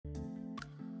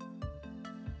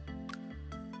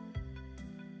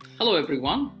Hello,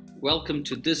 everyone. Welcome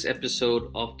to this episode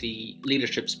of the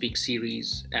Leadership Speak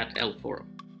series at L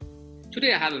Forum.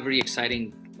 Today, I have a very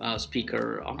exciting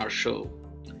speaker on our show.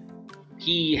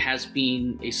 He has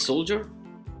been a soldier,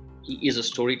 he is a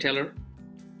storyteller,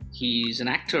 he's an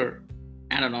actor,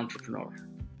 and an entrepreneur.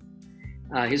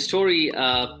 His story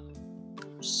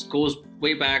goes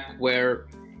way back where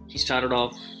he started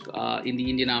off in the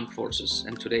Indian Armed Forces,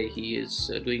 and today he is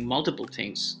doing multiple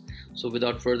things. So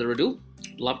without further ado,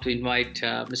 I'd love to invite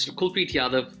Mr. Kulpreet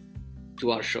Yadav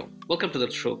to our show. Welcome to the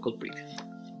show, Kulpreet.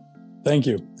 Thank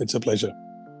you. It's a pleasure.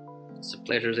 It's a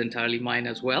pleasure is entirely mine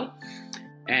as well.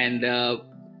 And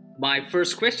my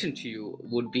first question to you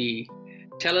would be,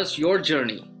 tell us your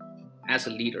journey as a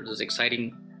leader, this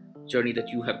exciting journey that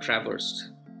you have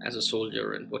traversed as a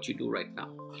soldier and what you do right now.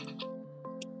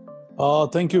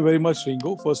 Thank you very much,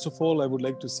 Ringo. First of all, I would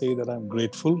like to say that I'm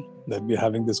grateful that we're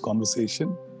having this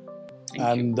conversation.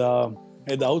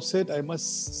 At the outset, I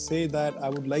must say that I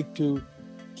would like to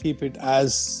keep it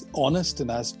as honest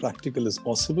and as practical as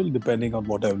possible, depending on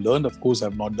what I've learned. Of course,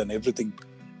 I've not done everything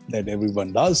that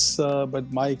everyone does,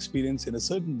 but my experience in a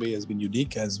certain way has been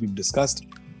unique, as we've discussed.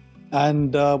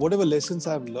 And whatever lessons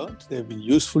I've learned, they've been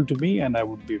useful to me, and I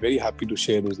would be very happy to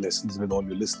share those lessons with all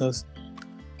your listeners.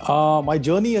 My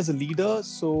journey as a leader,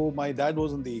 so my dad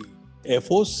was in the Air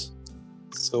Force.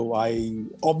 So I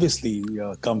obviously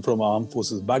come from an armed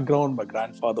forces background. My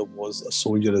grandfather was a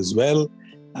soldier as well.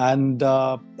 And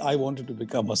I wanted to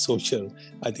become a soldier.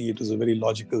 I think it was a very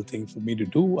logical thing for me to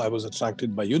do. I was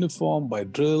attracted by uniform, by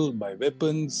drill, by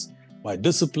weapons, by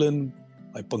discipline,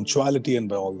 by punctuality, and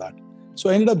by all that. So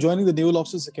I ended up joining the Naval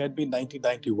Officers Academy in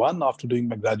 1991 after doing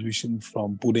my graduation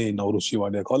from Pune Naurushi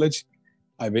Wadia College.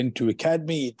 I went to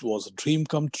academy. It was a dream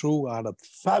come true. I had a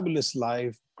fabulous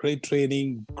life, great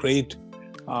training, great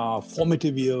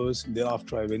formative years.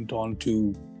 Thereafter, I went on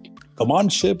to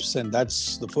command ships, and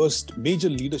that's the first major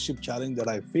leadership challenge that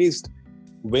I faced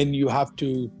when you have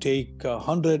to take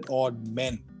 100-odd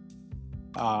men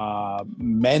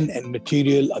and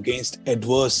material against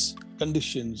adverse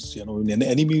conditions, in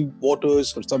enemy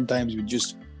waters, or sometimes you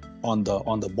just on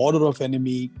the border of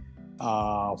enemy,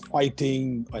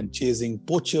 fighting and chasing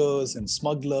poachers and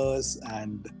smugglers,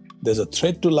 and there's a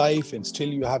threat to life, and still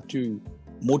you have to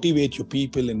motivate your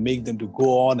people and make them to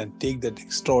go on and take that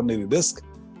extraordinary risk.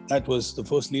 That was the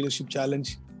first leadership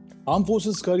challenge. Armed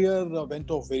Forces career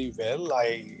went off very well.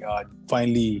 I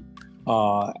finally,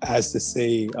 as they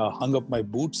say, hung up my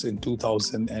boots in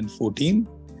 2014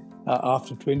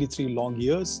 after 23 long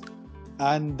years.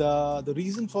 And the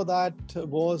reason for that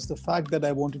was the fact that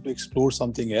I wanted to explore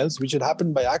something else, which had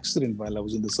happened by accident while I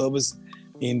was in the service.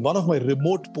 In one of my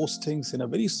remote postings in a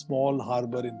very small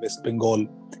harbor in West Bengal,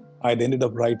 I'd ended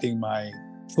up writing my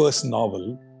first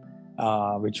novel,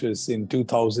 which was in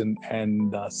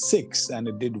 2006, and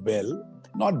it did well.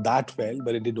 Not that well,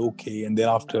 but it did okay. And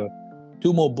thereafter,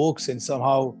 2 more books, and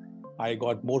somehow I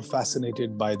got more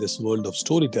fascinated by this world of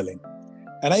storytelling.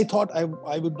 And I thought I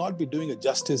would not be doing it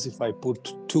justice if I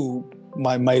put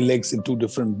my legs in 2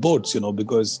 different boats,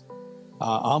 because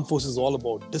armed forces is all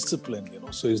about discipline,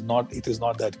 so it is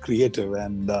not that creative.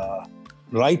 And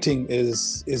writing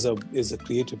is a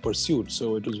creative pursuit.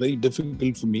 So it was very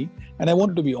difficult for me. And I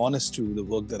wanted to be honest to the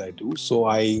work that I do. So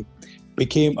I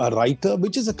became a writer,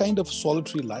 which is a kind of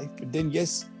solitary life. But then,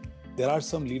 yes, there are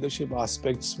some leadership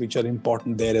aspects which are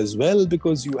important there as well,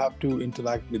 because you have to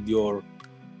interact with your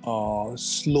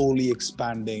slowly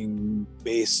expanding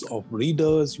base of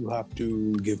readers. You have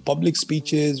to give public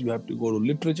speeches. You have to go to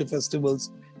literature festivals,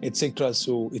 etc.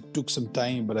 So it took some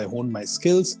time, but I honed my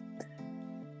skills.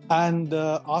 And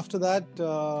after that,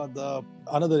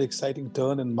 another exciting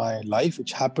turn in my life,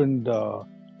 which happened 2.5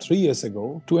 years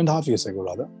ago,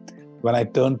 rather, when I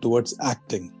turned towards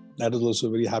acting. That was also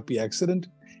a very happy accident.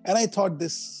 And I thought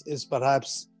this is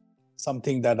perhaps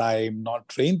something that I'm not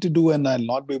trained to do and I'll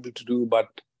not be able to do.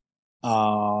 But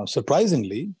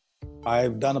surprisingly,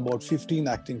 I've done about 15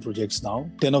 acting projects now.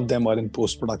 10 of them are in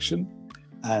post-production.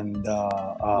 And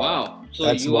wow. So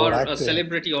you are acting. A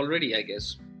celebrity already, I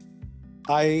guess.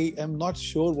 I am not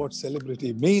sure what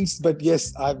celebrity means, but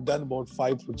yes, I've done about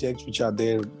 5 projects which are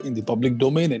there in the public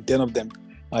domain, and 10 of them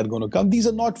are going to come. These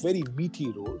are not very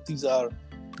meaty roles. These are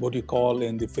what you call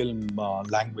in the film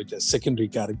language as secondary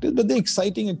characters, but they're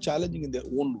exciting and challenging in their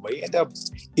own way, and they're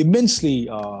immensely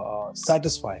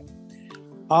satisfying.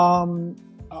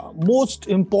 Most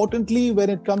importantly, when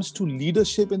it comes to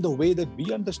leadership in the way that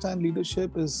we understand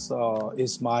leadership is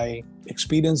my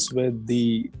experience with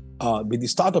the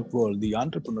startup world, the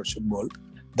entrepreneurship world.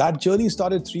 That journey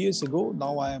started 3 years ago.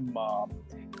 Now I am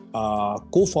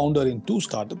co-founder in 2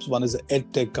 startups. One is an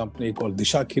ed tech company called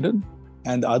Disha Kiran,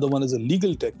 and the other one is a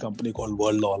legal tech company called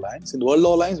World Law Alliance. In World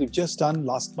Law Alliance, we've just done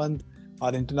last month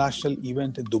our international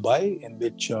event in Dubai, in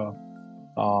which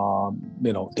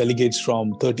delegates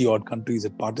from 30 odd countries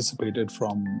had participated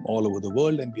from all over the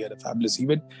world, and we had a fabulous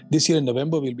event. This year in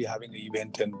November, we'll be having an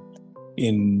event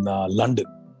in London.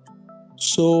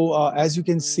 So as you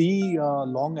can see,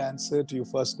 long answer to your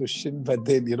first question, but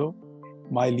then,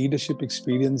 my leadership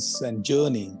experience and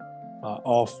journey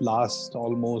of last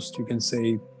almost, you can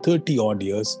say, 30 odd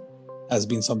years has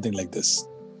been something like this.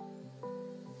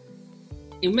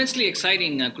 Immensely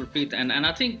exciting, Kulpreet, and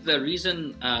I think the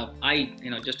reason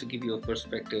just to give you a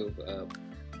perspective,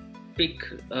 pick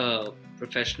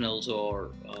professionals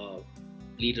or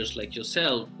leaders like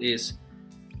yourself is,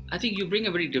 I think you bring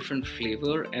a very different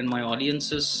flavor, and my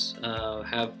audiences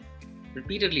have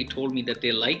repeatedly told me that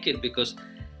they like it because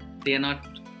they are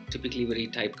not typically very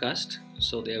typecast,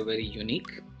 so they are very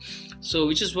unique. So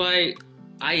which is why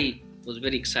I was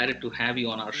very excited to have you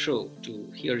on our show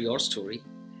to hear your story.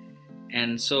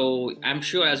 And so I'm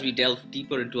sure as we delve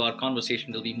deeper into our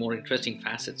conversation, there'll be more interesting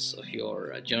facets of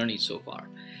your journey so far.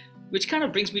 Which kind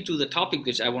of brings me to the topic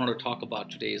which I wanted to talk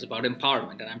about today, is about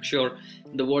empowerment. And I'm sure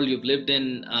in the world you've lived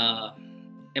in,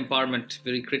 empowerment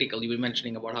very critical. You were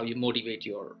mentioning about how you motivate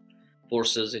your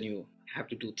forces and you have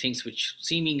to do things which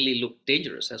seemingly look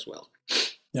dangerous as well.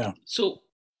 Yeah. So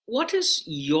what is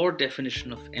your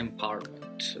definition of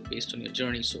empowerment based on your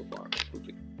journey so far?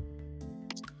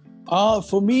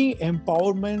 For me,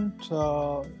 empowerment,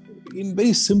 in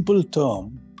very simple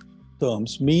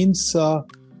terms, means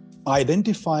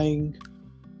identifying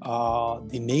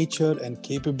the nature and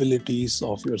capabilities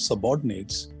of your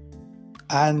subordinates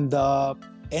and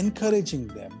encouraging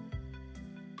them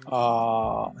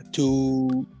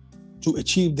to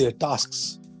achieve their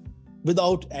tasks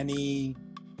without any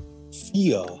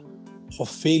fear of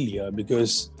failure,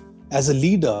 because as a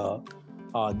leader,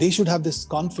 they should have this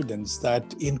confidence that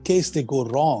in case they go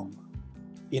wrong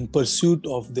in pursuit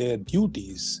of their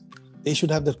duties, they should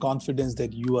have the confidence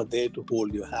that you are there to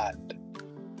hold your hand.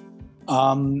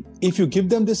 If you give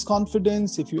them this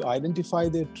confidence, if you identify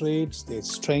their traits, their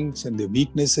strengths and their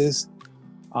weaknesses,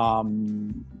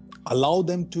 allow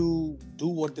them to do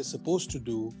what they're supposed to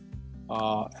do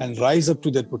and rise up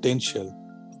to their potential,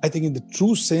 I think in the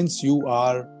true sense, you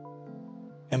are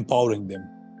empowering them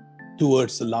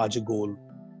towards the larger goal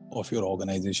of your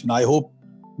organization. I hope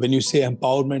when you say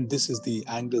empowerment, this is the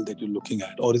angle that you're looking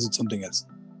at, or is it something else?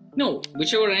 No,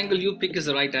 whichever angle you pick is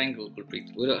the right angle,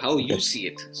 Kulpreet. How you see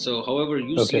it. So however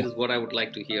you see it is what I would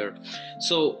like to hear.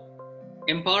 So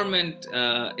empowerment,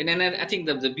 and I think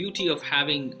that the beauty of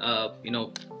having,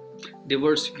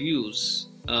 diverse views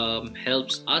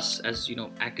helps us as,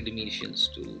 academicians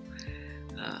to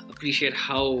appreciate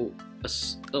how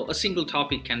a single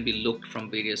topic can be looked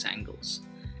from various angles.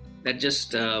 That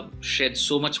just sheds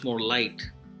so much more light.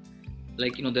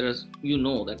 Like,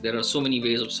 there are so many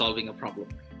ways of solving a problem.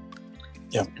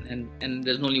 Yeah. And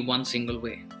there's only one single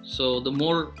way. So the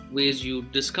more ways you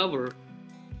discover,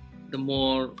 the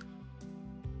more,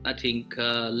 I think,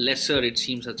 lesser it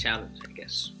seems a challenge, I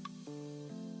guess.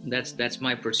 That's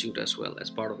my pursuit as well,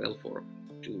 as part of L4,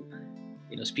 to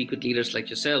speak with leaders like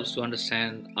yourselves to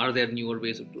understand, are there newer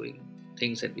ways of doing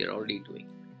things that we are already doing?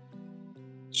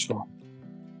 Sure.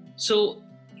 So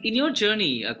in your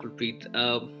journey, Kulpreet,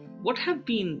 what have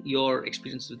been your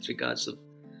experiences with regards to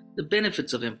the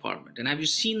benefits of empowerment? And have you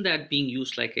seen that being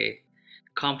used like a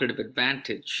competitive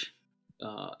advantage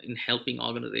in helping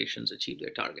organizations achieve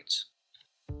their targets?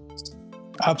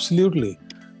 Absolutely.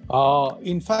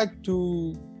 In fact,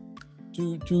 to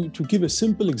give a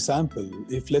simple example,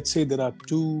 if let's say there are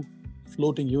two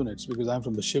floating units, because I'm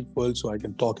from the ship world, so I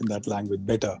can talk in that language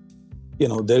better.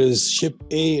 There is ship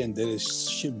A and there is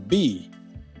ship B.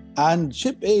 And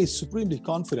ship A is supremely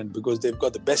confident because they've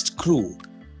got the best crew.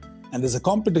 And there's a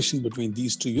competition between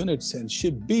these two units, and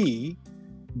ship B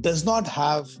does not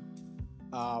have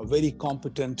very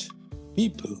competent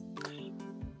people.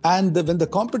 And when the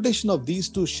competition of these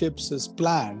two ships is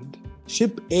planned,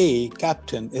 ship A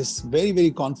captain is very,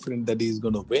 very confident that he's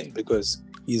going to win because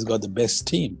he's got the best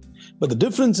team. But the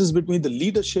difference is between the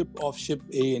leadership of ship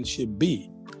A and ship B.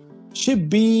 Ship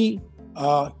B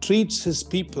treats his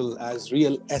people as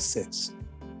real assets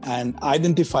and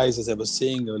identifies, as I was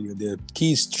saying earlier, their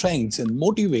key strengths and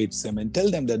motivates them and tell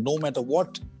them that no matter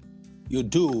what you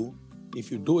do,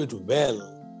 if you do it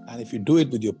well, and if you do it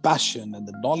with your passion and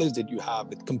the knowledge that you have,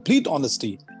 with complete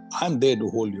honesty, I'm there to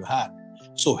hold your hand.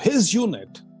 So his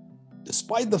unit,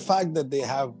 despite the fact that they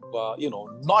have,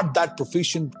 not that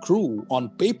proficient crew on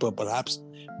paper perhaps,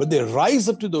 but they rise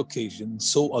up to the occasion.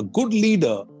 So a good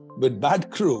leader with bad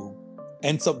crew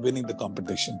ends up winning the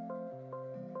competition.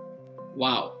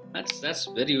 Wow, that's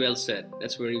very well said.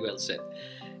 That's very well said.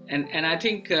 And I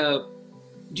think,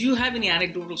 do you have any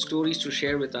anecdotal stories to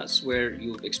share with us where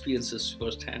you've experienced this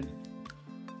firsthand?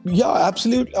 Yeah,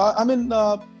 absolutely. I mean,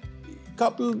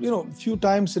 couple, few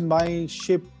times in my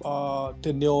ship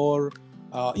tenure,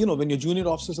 when you're junior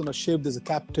officers on a ship, there's a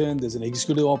captain, there's an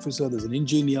executive officer, there's an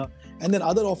engineer, and then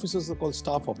other officers are called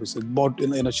staff officers. About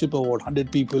in a ship of about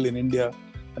 100 people in India,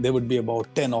 there would be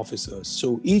about 10 officers.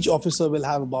 So each officer will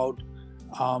have about,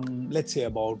 let's say,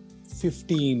 about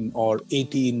 15 or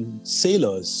 18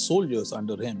 soldiers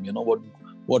under him.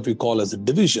 What we call as a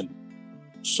division.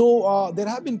 So there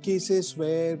have been cases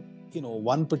where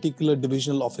one particular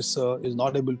divisional officer is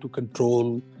not able to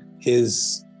control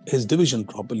his division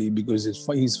properly because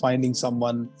he's finding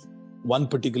one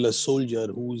particular soldier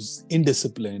who's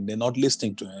indisciplined and not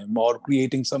listening to him, or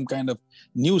creating some kind of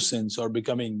nuisance, or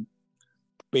becoming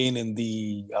pain in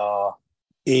the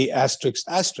A***.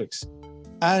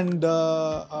 And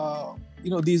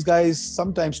these guys,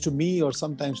 sometimes to me or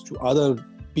sometimes to other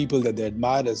people that they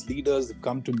admire as leaders,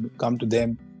 come to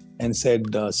them and said,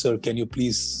 "Sir, can you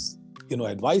please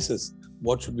advise us,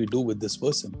 what should we do with this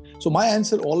person?" So my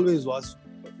answer always was,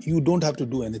 you don't have to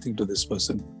do anything to this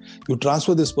person. You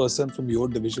transfer this person from your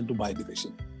division to my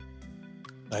division,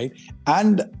 right?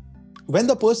 And when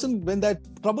that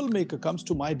troublemaker comes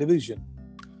to my division,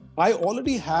 I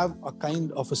already have a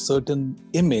kind of a certain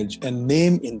image and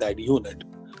name in that unit,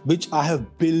 which I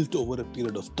have built over a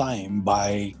period of time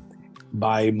by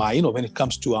my, when it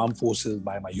comes to armed forces,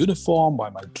 by my uniform, by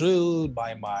my drill,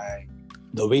 by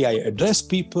the way I address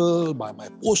people, by my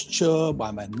posture,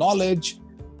 by my knowledge,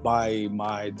 by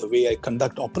the way I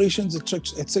conduct operations,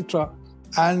 etc.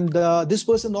 And this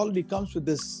person already comes with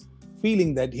this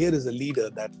feeling that here is a leader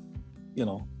that,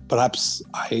 perhaps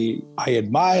I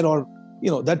admire, or,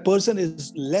 that person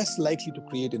is less likely to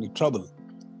create any trouble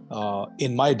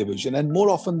in my division. And more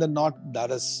often than not, that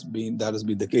has been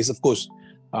the case. Of course,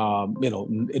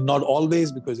 not always,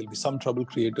 because there'll be some trouble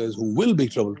creators who will be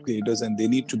trouble creators, and they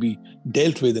need to be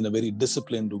dealt with in a very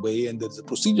disciplined way, and there's a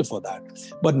procedure for that.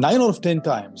 But 9 out of 10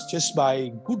 times, just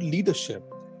by good leadership,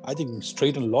 I think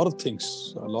straighten a lot of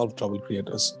things, a lot of trouble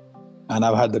creators. And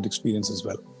I've had that experience as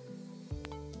well.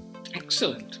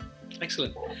 Excellent.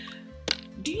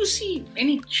 Do you see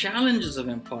any challenges of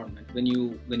empowerment when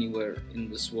you were in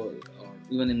this world, or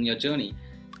even in your journey?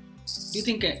 Do you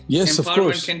think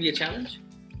empowerment can be a challenge?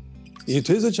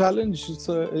 It is a challenge. It's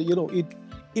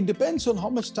it depends on how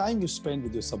much time you spend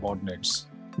with your subordinates,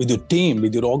 with your team,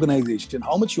 with your organization,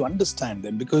 how much you understand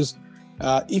them. Because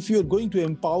if you're going to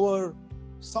empower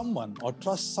someone or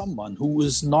trust someone who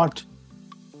is not,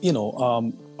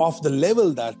 of the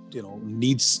level that,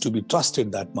 needs to be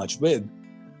trusted that much with,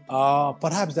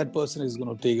 perhaps that person is going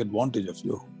to take advantage of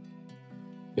you.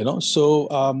 So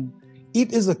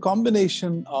it is a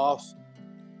combination of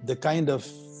the kind of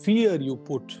fear you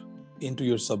put into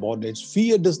your subordinates.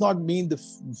 Fear does not mean the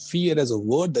fear as a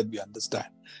word that we understand.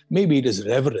 Maybe it is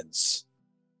reverence,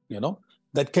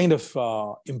 that kind of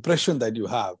impression that you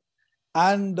have.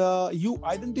 And you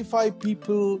identify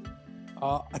people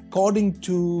according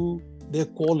to their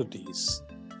qualities,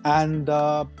 and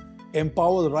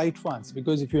empower the right ones.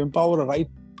 Because if you empower a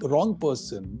wrong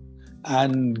person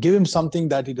and give him something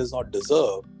that he does not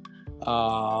deserve,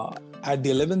 at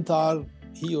the 11th hour,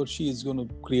 he or she is going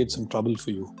to create some trouble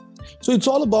for you. So it's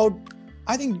all about,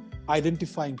 I think,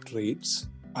 identifying traits,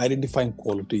 identifying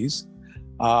qualities,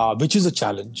 which is a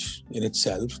challenge in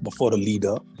itself for a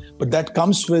leader. But that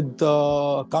comes by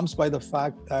the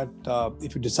fact that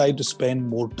if you decide to spend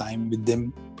more time with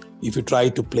them, if you try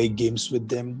to play games with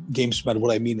them,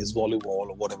 what I mean is volleyball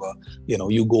or whatever,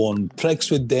 you go on treks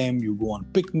with them, you go on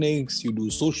picnics, you do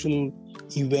social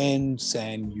events,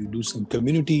 and you do some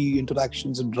community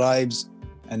interactions and drives,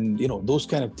 and those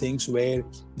kind of things where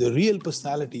the real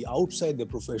personality outside their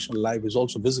professional life is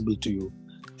also visible to you.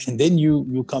 And then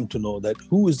you come to know that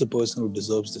who is the person who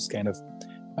deserves this kind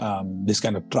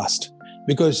of trust.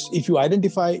 Because if you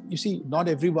identify, not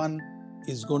everyone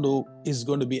is going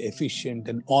to be efficient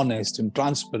and honest and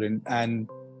transparent and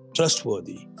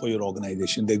trustworthy for your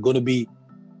organization. They're going to be,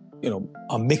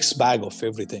 a mixed bag of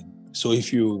everything. So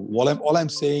all I'm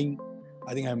saying,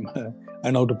 I think I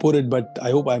know how to put it, but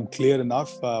I hope I'm clear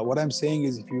enough. What I'm saying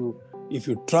is, if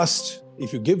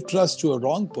you give trust to a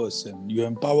wrong person, you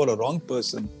empower a wrong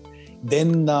person,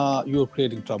 then you're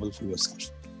creating trouble for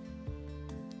yourself.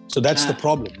 So that's the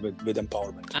problem with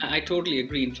empowerment. I totally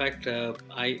agree. In fact,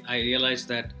 I realize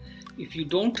that if you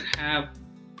don't have,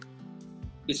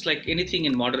 it's like anything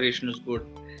in moderation is good,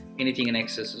 anything in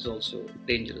excess is also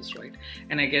dangerous, right?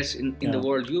 And I guess in the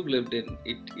world you've lived in,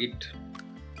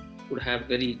 could have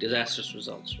very disastrous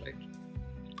results, right?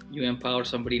 You empower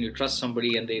somebody and you trust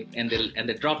somebody, and they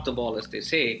drop the ball, as they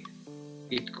say.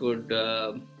 It could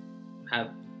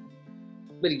have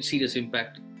very serious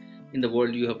impact in the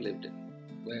world you have lived in,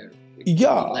 where it could be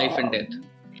life and death.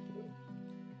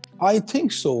 I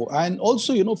think so. And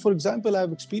also, for example,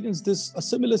 I've experienced a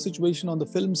similar situation on the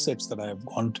film sets that I have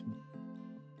gone to.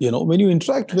 When you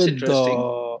interact That's with,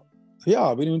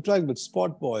 when you interact with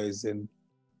spot boys and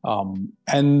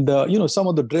some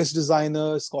of the dress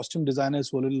designers, costume designers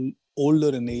who are a little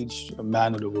older in age, a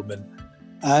man or a woman,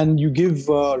 and you give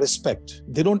respect.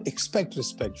 They don't expect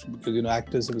respect because,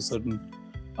 actors have a certain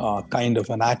kind of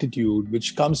an attitude,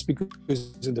 which comes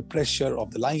because of the pressure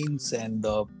of the lines and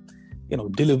the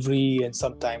delivery and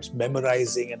sometimes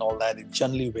memorizing and all that. It's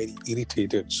generally very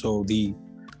irritated. So the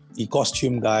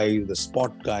costume guys, the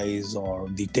spot guys, or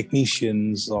the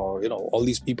technicians, or all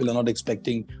these people are not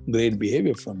expecting great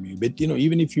behavior from you. But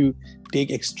even if you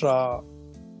take extra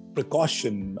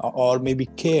precaution or maybe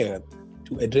care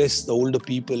to address the older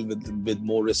people with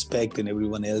more respect and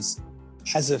everyone else,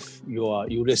 as if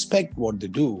you respect what they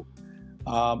do,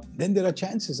 then there are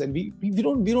chances. And we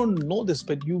don't know this,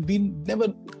 but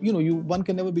one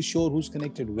can never be sure who's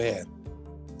connected where.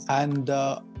 And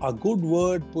a good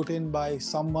word put in by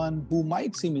someone who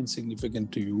might seem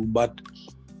insignificant to you, but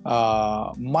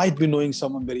might be knowing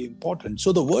someone very important.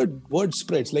 So the word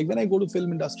spreads. Like when I go to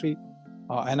film industry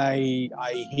and I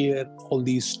hear all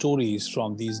these stories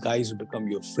from these guys who become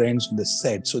your friends on the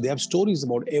set. So they have stories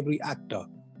about every actor.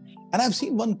 And I've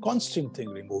seen one constant thing,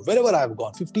 Ringo. Wherever I've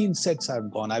gone, 15 sets I've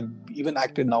gone. I've even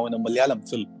acted now in a Malayalam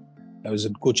film. I was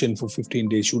in Cochin for 15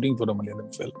 days shooting for a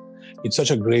Malayalam film. It's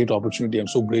such a great opportunity. I'm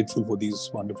so grateful for these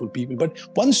wonderful people. But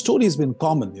one story has been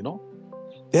common,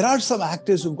 There are some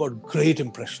actors who've got great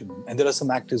impression, and there are some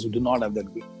actors who do not have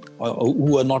that great, or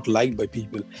who are not liked by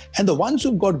people. And the ones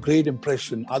who've got great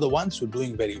impression are the ones who are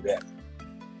doing very well.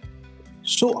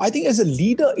 So I think as a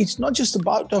leader, it's not just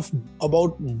about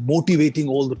motivating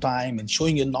all the time and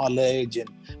showing your knowledge and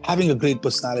having a great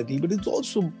personality, but it's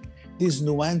also these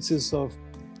nuances of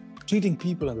treating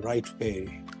people in the right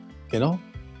way,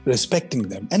 respecting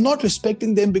them, and not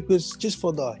respecting them because just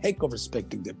for the heck of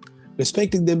respecting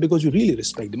them because you really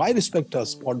respect them. I respect a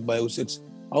spot boy who sits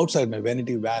outside my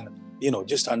vanity van,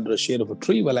 just under a shade of a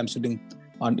tree while I'm sitting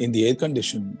in the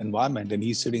air-conditioned environment, and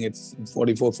he's sitting at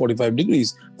 44, 45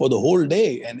 degrees for the whole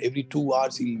day. And every 2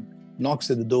 hours, he knocks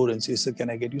at the door and says, "Sir,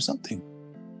 can I get you something?"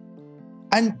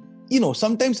 And,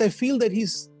 sometimes I feel that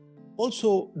he's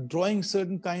also drawing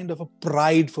certain kind of a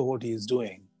pride for what he is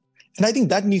doing. And I think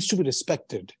that needs to be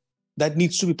respected. That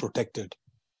needs to be protected.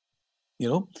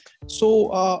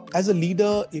 So as a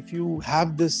leader, if you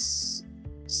have this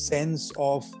sense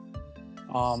of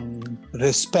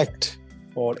respect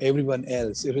for everyone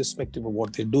else, irrespective of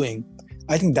what they're doing,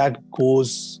 I think that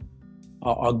goes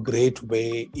a great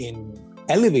way in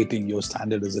elevating your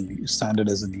standard as a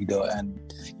leader, and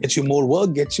gets you more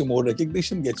work, gets you more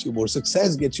recognition, gets you more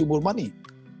success, gets you more money.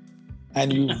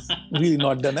 And you've really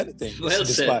not done anything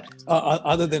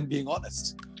other than being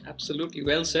honest. Absolutely.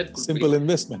 Well said, Kulpreet. Simple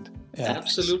investment. Yeah.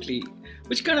 Absolutely.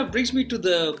 Which kind of brings me to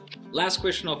the last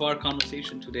question of our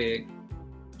conversation today.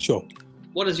 Sure.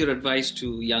 What is your advice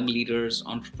to young leaders,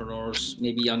 entrepreneurs,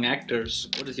 maybe young actors?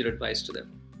 What is your advice to them?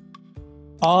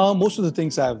 Most of the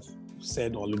things I've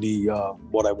said already,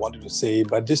 what I wanted to say,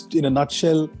 but just in a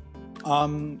nutshell,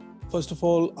 first of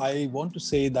all, I want to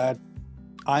say that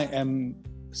I am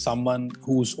someone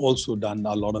who's also done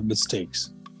a lot of mistakes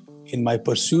in my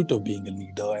pursuit of being a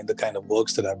leader and the kind of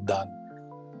works that I've done.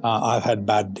 I've had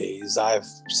bad days. I've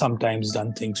sometimes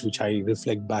done things which I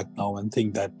reflect back now and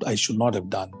think that I should not have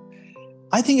done.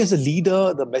 I think as a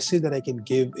leader, the message that I can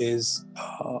give is,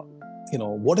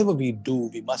 whatever we do,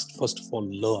 we must first of all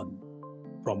learn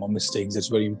from our mistakes. That's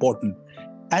very important.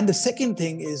 And the second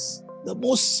thing is the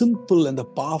most simple and the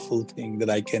powerful thing that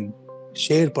I can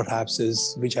share perhaps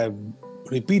is, which I've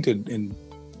repeated in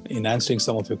answering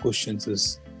some of your questions,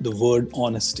 is the word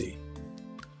honesty.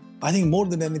 I think more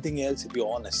than anything else, if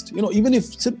you're honest, even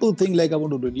if simple thing like I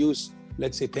want to reduce,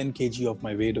 let's say 10 kg of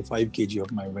my weight or 5 kg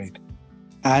of my weight,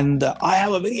 and I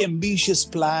have a very ambitious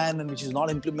plan and which is not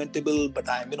implementable, but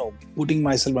I'm, putting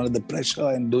myself under the pressure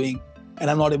and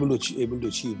I'm not able to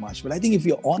achieve much. But I think if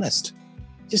you're honest,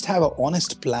 just have an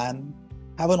honest plan,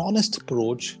 have an honest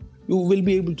approach. You will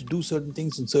be able to do certain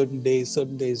things in certain days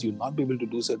you'll not be able to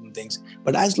do certain things.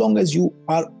 But as long as you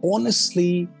are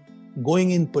honestly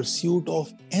going in pursuit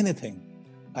of anything,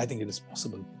 I think it is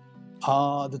possible.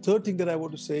 The third thing that I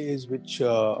want to say is, which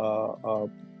Priyanka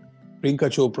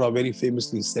Chopra very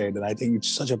famously said, and I think it's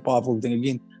such a powerful thing.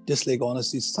 Again, just like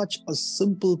honesty, such a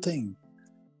simple thing.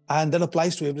 And that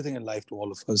applies to everything in life, to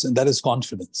all of us. And that is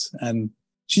confidence. And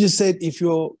she just said, if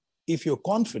you're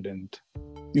confident,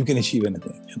 you can achieve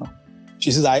anything,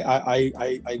 She says,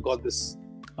 I got this,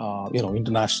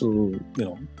 international,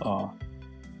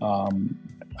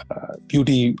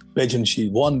 beauty pageant. She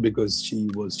won because she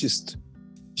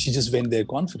just went there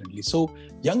confidently. So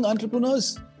young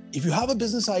entrepreneurs, if you have a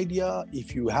business idea,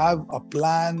 if you have a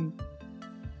plan,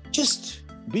 just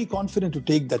be confident to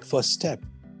take that first step,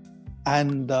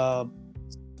 and the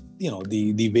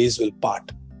ways will part.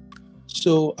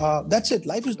 So that's it.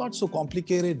 Life is not so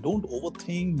complicated. Don't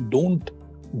overthink. Don't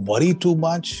worry too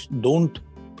much. Don't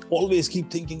always keep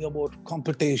thinking about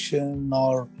competition,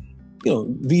 or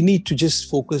we need to just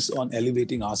focus on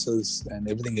elevating ourselves, and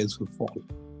everything else will fall.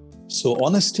 So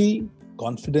honesty,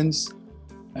 confidence,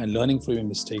 and learning from your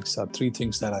mistakes are three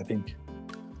things that I think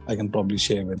I can probably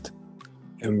share with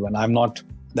everyone. I'm not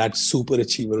that super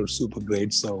achiever or super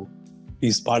great, so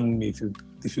please pardon me if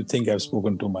you think I've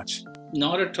spoken too much.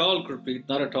 Not at all, Kulpreet.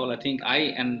 Not at all. I think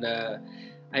I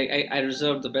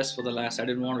reserved the best for the last. I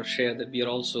didn't want to share that we are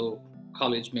also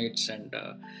college mates, and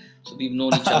so we've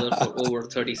known each other for over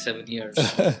 37 years.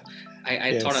 So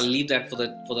I Yes. thought I'll leave that for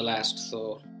the last.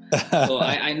 So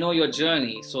I know your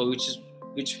journey, so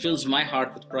which fills my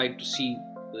heart with pride to see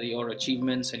your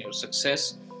achievements and your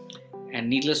success. And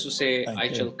needless to say, Thank I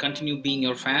you. shall continue being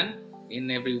your fan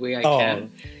in every way I Oh, can,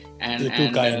 and you're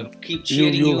too kind. keep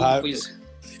cheering you. Please.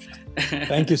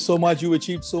 Thank you so much. You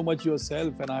achieved so much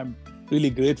yourself, and I'm really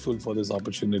grateful for this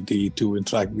opportunity to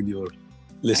interact with your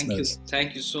listeners.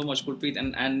 Thank you so much, Kulpreet.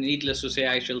 And needless to say,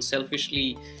 I shall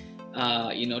selfishly,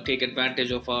 take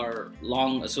advantage of our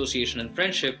long association and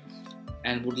friendship,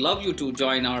 and would love you to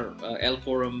join our L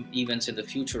Forum events in the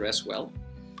future as well.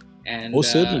 And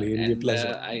Certainly, it'll be a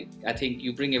pleasure. I think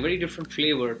you bring a very different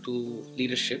flavor to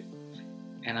leadership,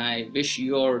 and I wish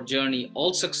your journey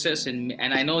all success. And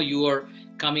I know you are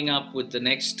coming up with the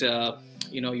next,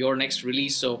 your next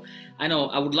release. So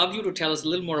I would love you to tell us a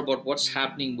little more about what's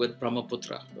happening with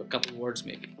Brahmaputra. A couple of words,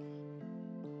 maybe.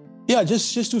 Yeah,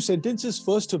 just 2 sentences.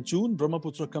 1st of June,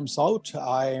 Brahmaputra comes out.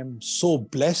 I am so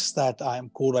blessed that I am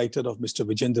co-writer of Mr.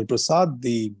 Vijayendra Prasad,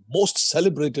 the most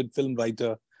celebrated film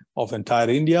writer of entire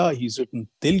India. He's written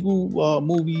Telugu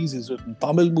movies, he's written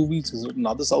Tamil movies, he's written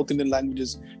other South Indian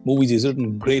languages movies, he's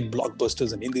written great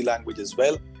blockbusters in Hindi language as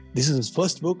well. This is his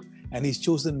first book, and he's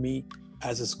chosen me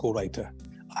as his co-writer.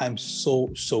 I'm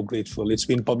so grateful. It's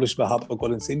been published by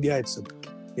HarperCollins India. It's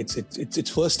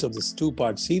first of this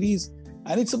 2-part series,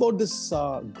 and it's about this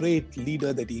great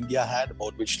leader that India had,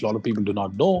 about which a lot of people do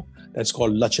not know. That's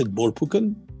called Lachit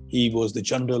Borphukan. He was the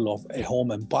general of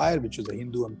Ahom Empire, which was a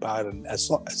Hindu empire in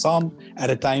Assam, at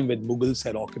a time when Mughals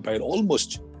had occupied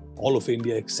almost all of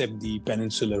India except the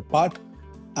peninsular part.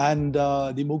 And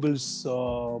the Mughals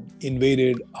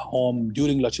invaded Ahom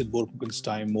during Lachit Borphukan's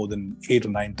time more than 8 or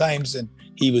 9 times, and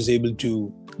he was able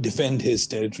to defend his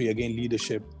territory, again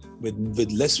leadership,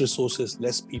 with less resources,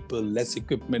 less people, less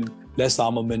equipment, less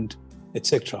armament,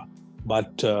 etc.,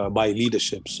 but by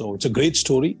leadership. So it's a great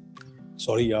story.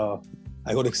 Sorry,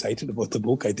 I got excited about the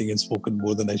book. I think it's spoken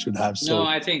more than I should have. So, no,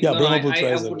 I think I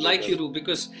would like you to,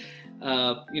 because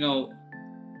I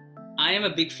am a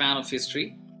big fan of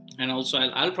history, and also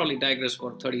I'll probably digress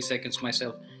for 30 seconds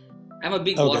myself. I'm a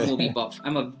big war movie buff.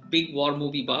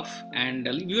 And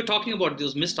we were talking about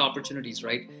those missed opportunities,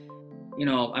 right?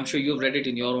 I'm sure you've read it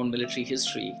in your own military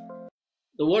history.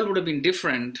 The world would have been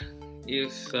different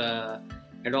if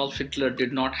Adolf Hitler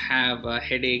did not have a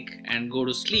headache and go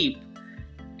to sleep,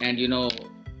 and did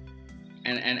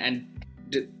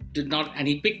not, and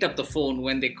he picked up the phone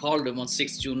when they called him on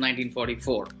 6th June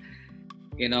 1944.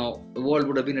 The world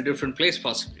would have been a different place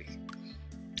possibly.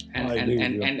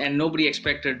 And nobody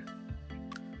expected,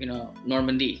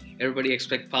 Normandy. Everybody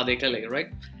expected Pas-de-Calais,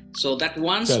 right? So that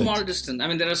one small distance. I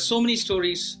mean, there are so many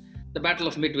stories. The Battle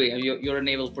of Midway. You're a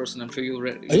naval person. I'm sure you've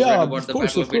read about the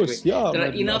Battle of Midway. Yeah, there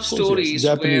are enough stories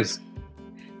where,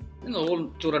 the whole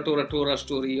Tora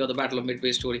story, or the Battle of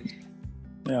Midway story.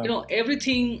 Yeah.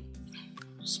 Everything,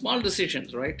 small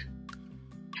decisions, right,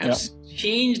 have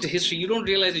changed history. You don't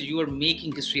realize that you are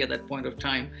making history at that point of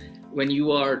time when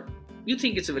you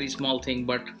think it's a very small thing,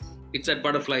 but it's that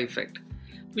butterfly effect,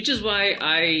 which is why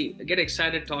I get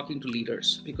excited talking to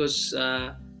leaders, because,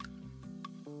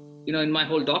 in my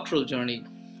whole doctoral journey,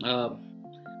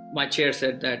 my chair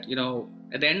said that,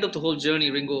 at the end of the whole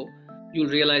journey, Ringo, you'll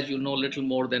realize you know little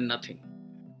more than nothing.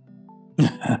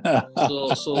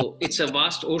 So it's a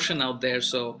vast ocean out there.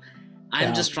 So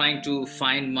I'm just trying to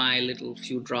find my little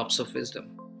few drops of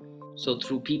wisdom. So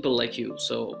through people like you.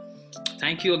 So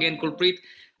thank you again, Kulpreet.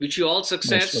 Wish you all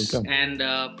success. And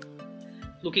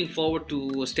looking forward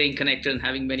to staying connected and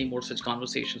having many more such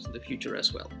conversations in the future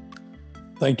as well.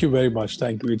 Thank you very much.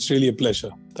 Thank you. It's really a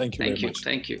pleasure. Thank you very much.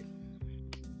 Thank you.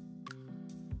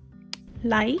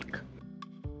 Like,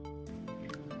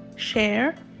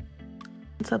 share,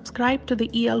 and subscribe to the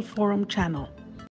EL Forum channel.